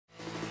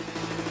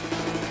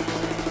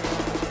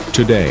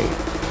Today,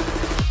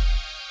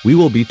 we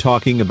will be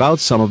talking about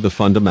some of the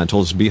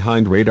fundamentals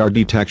behind radar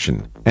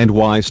detection, and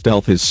why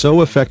stealth is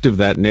so effective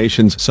that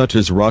nations such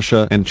as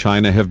Russia and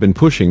China have been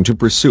pushing to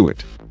pursue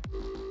it.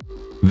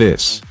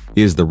 This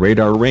is the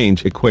radar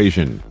range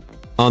equation.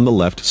 On the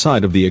left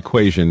side of the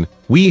equation,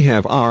 we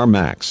have our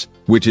max,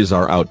 which is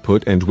our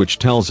output and which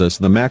tells us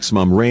the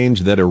maximum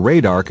range that a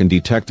radar can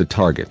detect a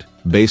target,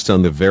 based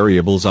on the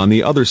variables on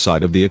the other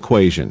side of the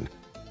equation.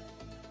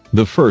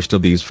 The first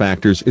of these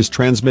factors is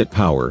transmit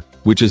power,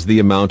 which is the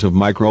amount of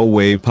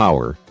microwave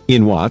power,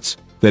 in watts,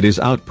 that is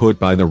output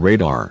by the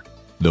radar.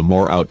 The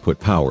more output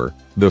power,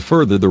 the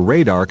further the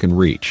radar can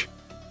reach.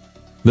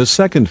 The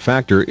second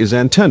factor is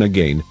antenna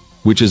gain,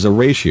 which is a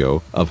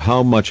ratio of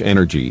how much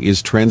energy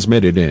is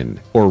transmitted in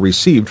or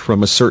received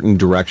from a certain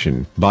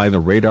direction by the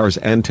radar's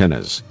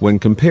antennas when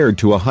compared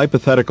to a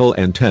hypothetical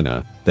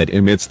antenna that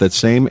emits that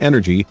same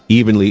energy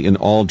evenly in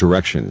all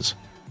directions.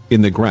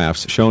 In the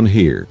graphs shown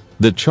here,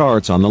 the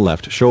charts on the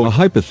left show a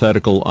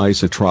hypothetical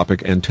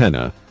isotropic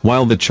antenna,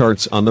 while the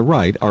charts on the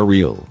right are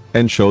real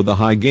and show the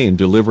high gain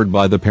delivered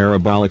by the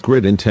parabolic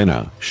grid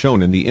antenna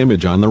shown in the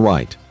image on the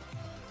right.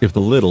 If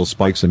the little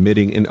spikes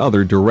emitting in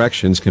other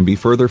directions can be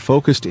further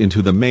focused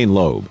into the main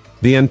lobe,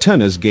 the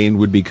antenna's gain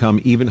would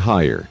become even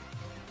higher.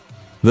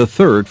 The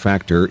third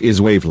factor is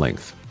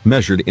wavelength,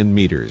 measured in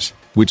meters,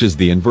 which is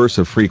the inverse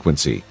of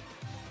frequency.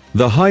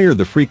 The higher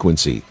the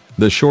frequency,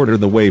 the shorter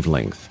the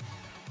wavelength.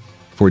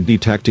 For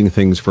detecting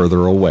things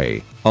further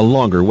away, a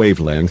longer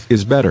wavelength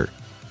is better.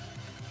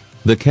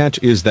 The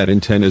catch is that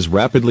antennas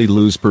rapidly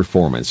lose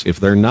performance if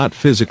they're not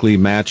physically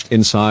matched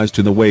in size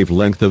to the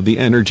wavelength of the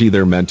energy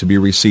they're meant to be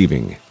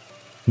receiving.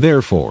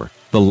 Therefore,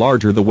 the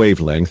larger the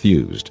wavelength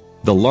used,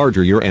 the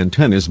larger your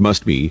antennas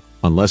must be,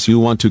 unless you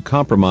want to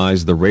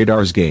compromise the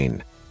radar's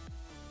gain.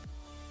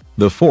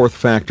 The fourth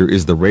factor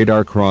is the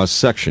radar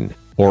cross-section,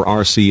 or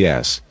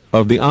RCS,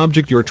 of the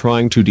object you're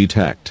trying to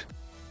detect.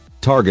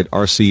 Target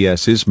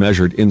RCS is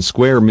measured in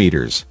square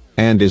meters,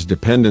 and is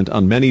dependent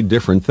on many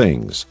different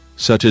things,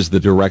 such as the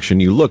direction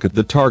you look at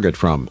the target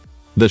from,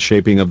 the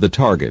shaping of the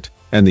target,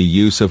 and the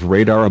use of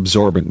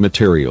radar-absorbent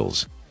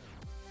materials.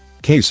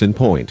 Case in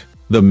point,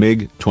 the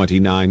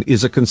MiG-29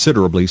 is a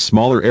considerably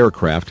smaller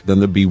aircraft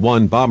than the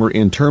B-1 bomber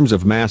in terms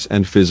of mass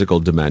and physical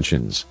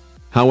dimensions.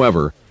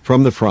 However,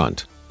 from the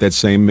front, that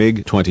same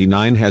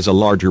MiG-29 has a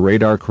larger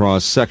radar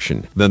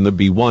cross-section than the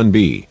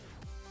B-1B.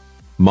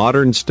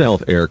 Modern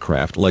stealth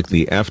aircraft like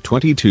the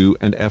F-22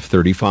 and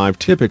F-35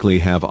 typically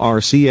have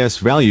RCS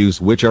values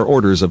which are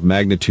orders of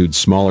magnitude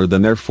smaller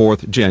than their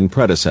fourth-gen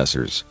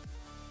predecessors.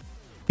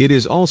 It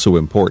is also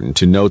important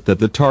to note that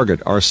the target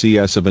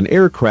RCS of an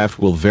aircraft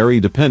will vary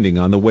depending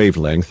on the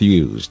wavelength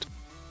used.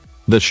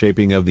 The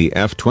shaping of the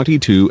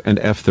F-22 and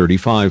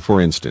F-35,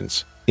 for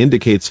instance,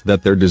 indicates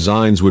that their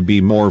designs would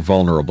be more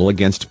vulnerable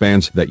against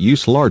bands that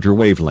use larger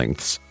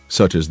wavelengths,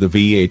 such as the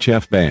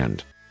VHF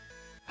band.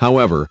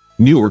 However,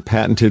 newer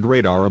patented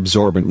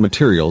radar-absorbent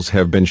materials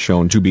have been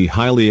shown to be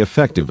highly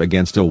effective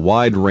against a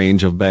wide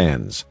range of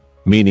bands,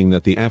 meaning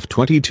that the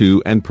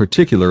F-22 and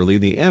particularly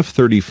the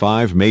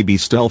F-35 may be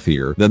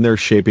stealthier than their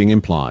shaping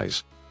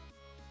implies.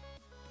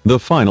 The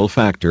final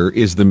factor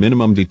is the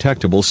minimum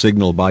detectable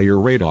signal by your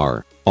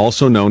radar,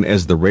 also known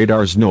as the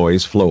radar's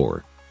noise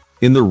floor.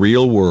 In the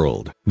real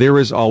world, there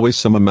is always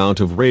some amount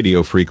of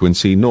radio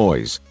frequency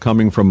noise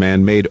coming from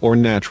man-made or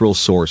natural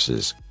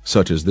sources,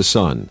 such as the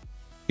sun.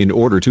 In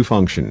order to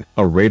function,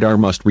 a radar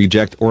must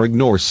reject or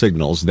ignore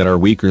signals that are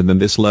weaker than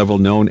this level,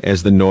 known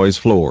as the noise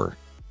floor.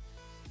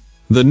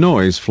 The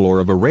noise floor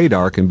of a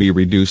radar can be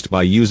reduced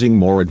by using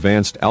more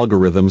advanced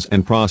algorithms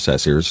and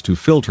processors to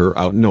filter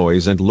out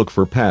noise and look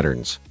for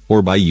patterns,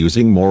 or by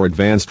using more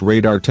advanced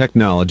radar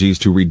technologies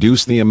to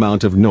reduce the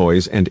amount of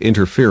noise and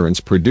interference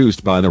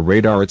produced by the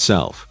radar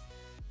itself.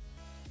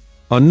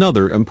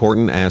 Another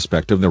important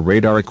aspect of the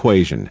radar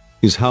equation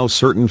is how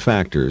certain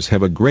factors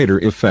have a greater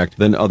effect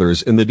than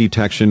others in the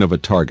detection of a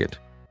target.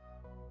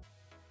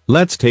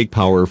 Let's take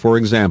power for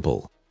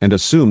example, and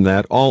assume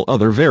that all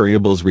other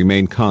variables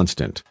remain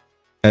constant.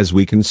 As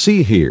we can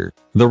see here,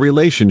 the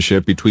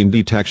relationship between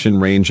detection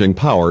range and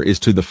power is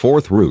to the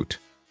fourth root.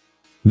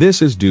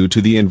 This is due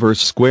to the inverse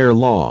square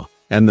law,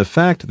 and the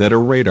fact that a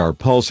radar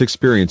pulse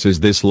experiences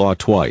this law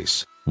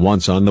twice,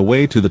 once on the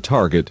way to the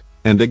target,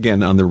 and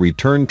again on the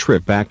return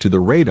trip back to the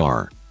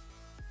radar.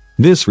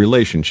 This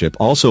relationship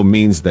also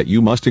means that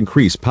you must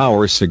increase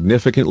power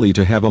significantly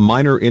to have a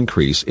minor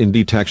increase in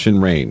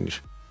detection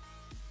range.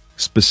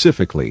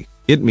 Specifically,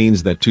 it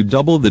means that to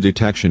double the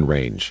detection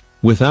range,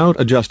 without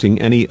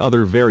adjusting any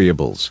other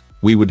variables,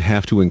 we would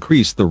have to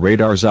increase the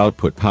radar's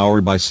output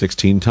power by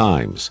 16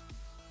 times.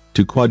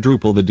 To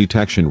quadruple the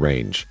detection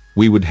range,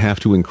 we would have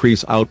to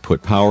increase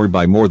output power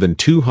by more than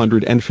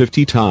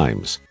 250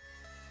 times.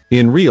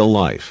 In real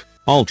life,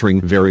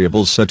 altering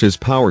variables such as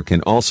power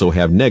can also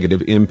have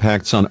negative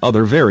impacts on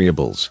other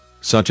variables,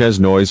 such as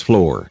noise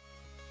floor.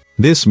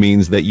 This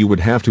means that you would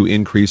have to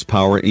increase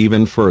power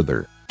even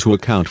further, to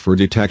account for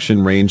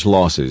detection range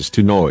losses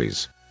to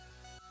noise.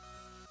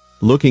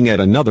 Looking at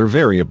another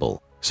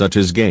variable, such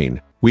as gain,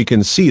 we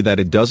can see that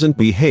it doesn't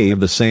behave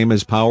the same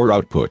as power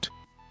output.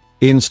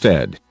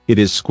 Instead, it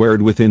is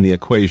squared within the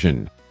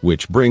equation,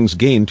 which brings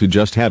gain to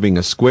just having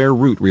a square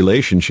root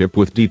relationship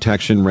with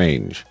detection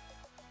range.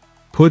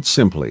 Put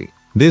simply,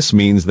 this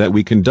means that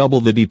we can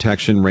double the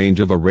detection range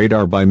of a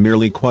radar by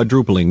merely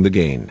quadrupling the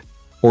gain.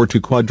 Or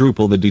to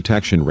quadruple the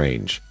detection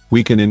range,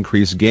 we can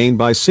increase gain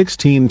by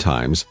 16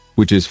 times,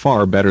 which is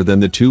far better than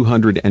the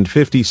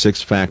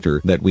 256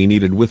 factor that we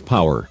needed with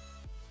power.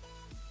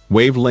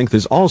 Wavelength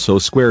is also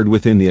squared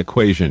within the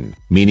equation,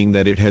 meaning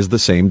that it has the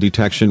same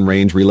detection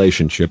range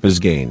relationship as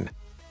gain.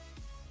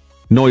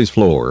 Noise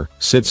floor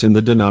sits in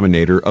the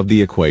denominator of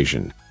the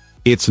equation.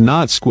 It's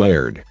not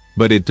squared,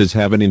 but it does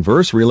have an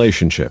inverse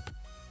relationship.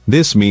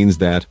 This means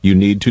that you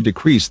need to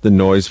decrease the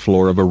noise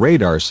floor of a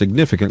radar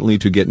significantly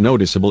to get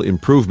noticeable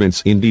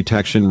improvements in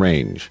detection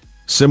range,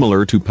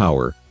 similar to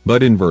power,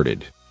 but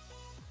inverted.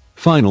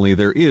 Finally,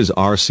 there is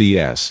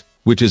RCS,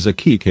 which is a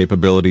key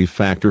capability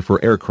factor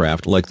for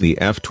aircraft like the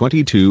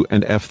F-22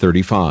 and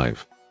F-35.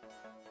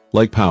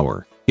 Like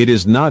power, it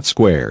is not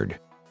squared.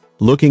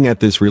 Looking at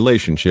this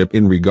relationship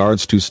in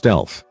regards to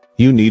stealth,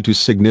 you need to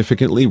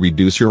significantly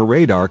reduce your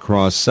radar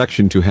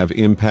cross-section to have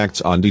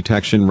impacts on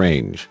detection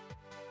range.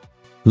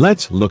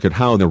 Let's look at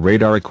how the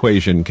radar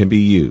equation can be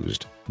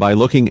used, by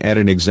looking at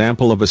an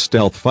example of a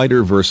stealth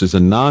fighter versus a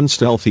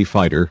non-stealthy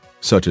fighter,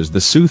 such as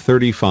the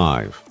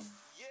Su-35.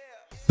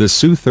 The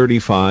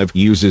Su-35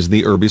 uses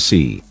the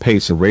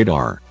PAK-FA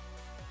radar.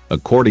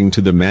 According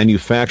to the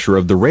manufacturer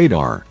of the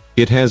radar,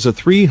 it has a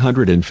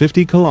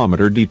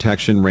 350-kilometer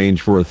detection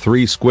range for a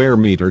 3 square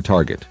meter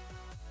target.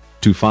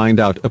 To find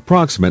out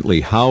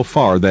approximately how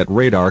far that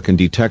radar can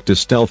detect a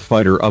stealth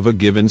fighter of a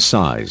given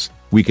size,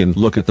 we can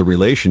look at the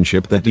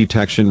relationship that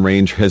detection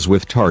range has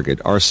with target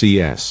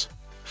RCS.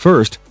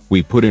 First,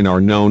 we put in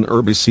our known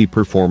PAK-FA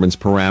performance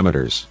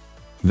parameters.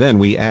 Then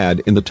we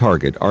add in the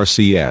target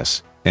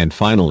RCS, and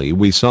finally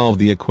we solve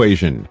the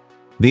equation.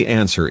 The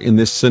answer in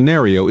this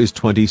scenario is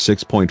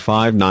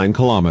 26.59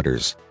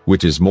 kilometers,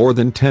 which is more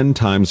than 10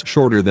 times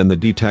shorter than the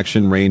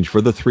detection range for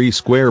the 3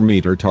 square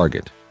meter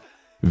target.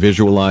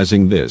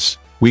 Visualizing this,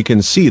 we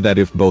can see that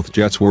if both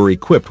jets were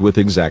equipped with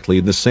exactly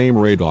the same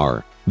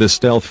radar, the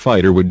stealth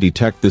fighter would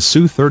detect the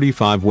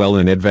Su-35 well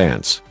in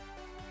advance.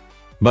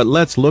 But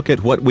let's look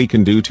at what we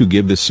can do to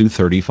give the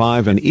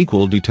Su-35 an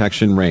equal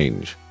detection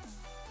range.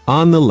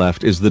 On the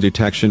left is the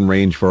detection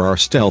range for our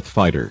stealth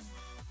fighter.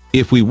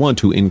 If we want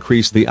to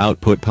increase the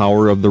output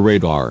power of the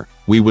radar,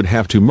 we would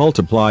have to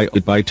multiply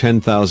it by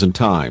 10,000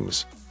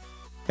 times.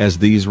 As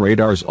these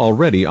radars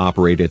already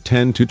operate at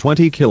 10 to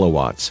 20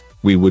 kilowatts,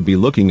 we would be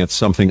looking at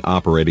something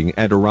operating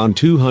at around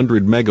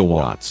 200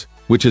 megawatts,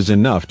 which is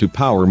enough to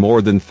power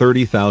more than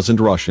 30,000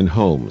 Russian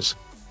homes.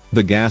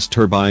 The gas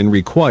turbine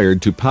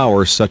required to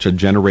power such a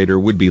generator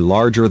would be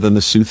larger than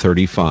the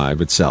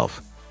Su-35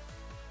 itself.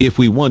 If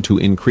we want to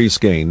increase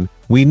gain,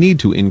 we need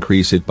to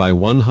increase it by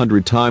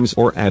 100 times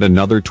or add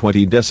another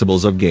 20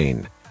 decibels of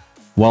gain.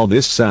 While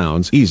this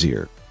sounds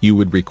easier, you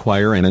would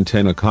require an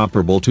antenna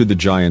comparable to the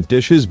giant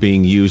dishes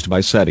being used by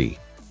SETI.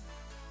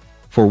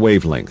 For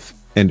wavelength,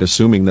 and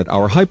assuming that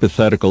our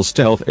hypothetical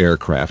stealth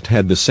aircraft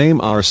had the same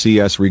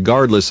RCS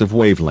regardless of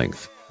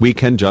wavelength, we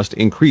can just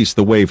increase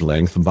the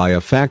wavelength by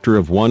a factor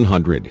of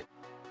 100.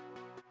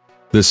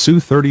 The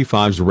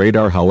Su-35's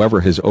radar,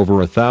 however, has over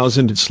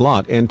 1,000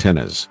 slot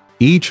antennas,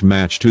 each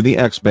matched to the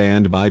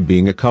X-band by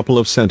being a couple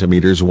of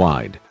centimeters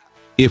wide.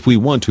 If we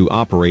want to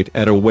operate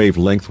at a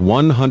wavelength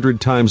 100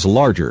 times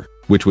larger,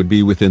 which would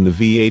be within the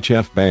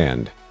VHF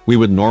band, we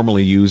would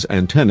normally use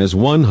antennas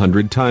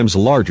 100 times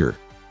larger,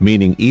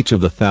 meaning each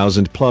of the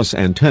 1,000+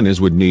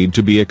 antennas would need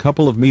to be a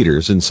couple of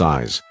meters in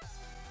size.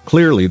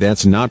 Clearly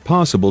that's not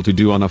possible to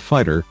do on a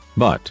fighter,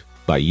 but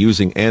by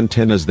using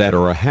antennas that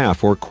are a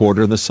half or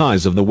quarter the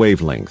size of the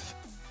wavelength,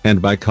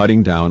 and by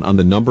cutting down on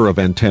the number of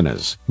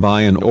antennas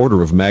by an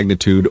order of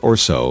magnitude or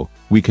so,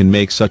 we can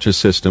make such a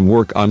system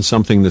work on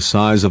something the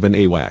size of an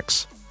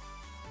AWACS.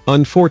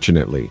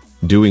 Unfortunately,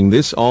 doing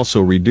this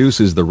also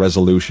reduces the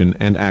resolution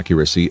and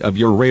accuracy of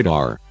your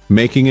radar,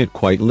 making it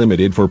quite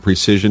limited for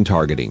precision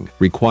targeting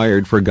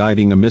required for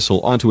guiding a missile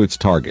onto its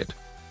target.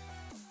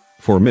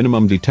 For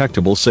minimum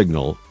detectable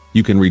signal,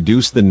 you can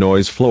reduce the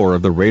noise floor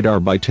of the radar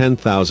by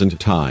 10,000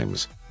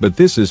 times, but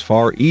this is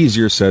far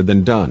easier said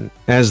than done,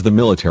 as the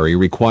military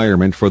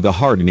requirement for the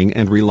hardening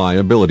and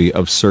reliability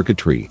of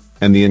circuitry,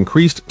 and the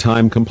increased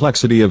time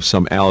complexity of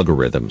some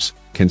algorithms,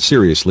 can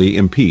seriously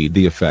impede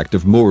the effect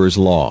of Moore's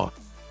law.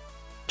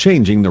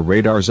 Changing the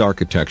radar's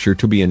architecture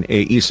to be an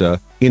AESA,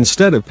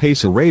 instead of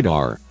PAK-FA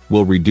radar,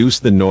 will reduce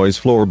the noise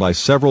floor by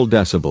several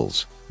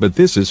decibels, but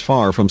this is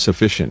far from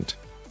sufficient.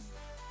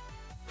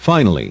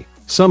 Finally,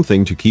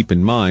 something to keep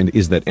in mind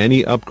is that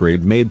any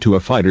upgrade made to a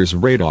fighter's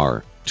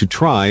radar, to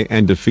try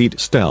and defeat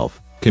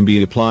stealth, can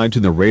be applied to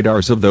the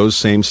radars of those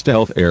same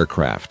stealth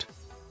aircraft.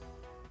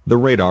 The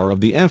radar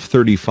of the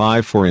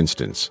F-35, for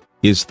instance,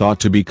 is thought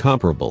to be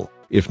comparable,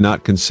 if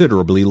not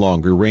considerably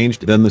longer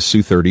ranged than the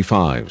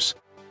Su-35's.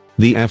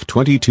 The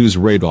F-22's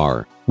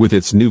radar, with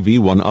its new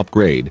V1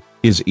 upgrade,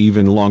 is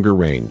even longer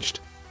ranged.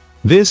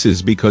 This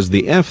is because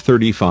the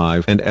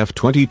F-35 and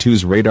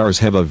F-22's radars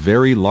have a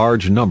very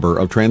large number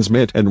of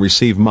transmit and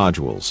receive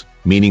modules,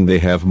 meaning they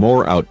have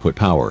more output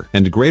power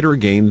and greater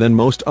gain than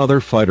most other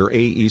fighter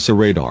AESA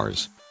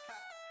radars.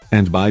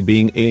 And by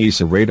being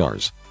AESA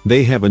radars,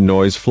 they have a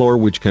noise floor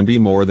which can be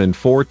more than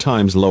 4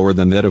 times lower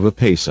than that of a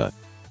PAK-FA.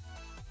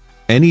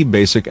 Any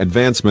basic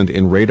advancement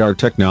in radar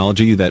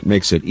technology that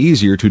makes it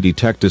easier to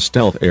detect a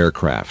stealth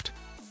aircraft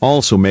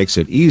also makes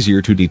it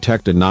easier to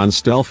detect a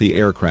non-stealthy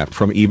aircraft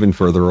from even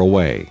further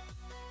away.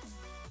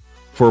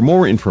 For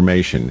more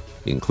information,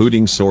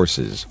 including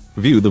sources,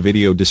 view the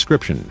video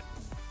description.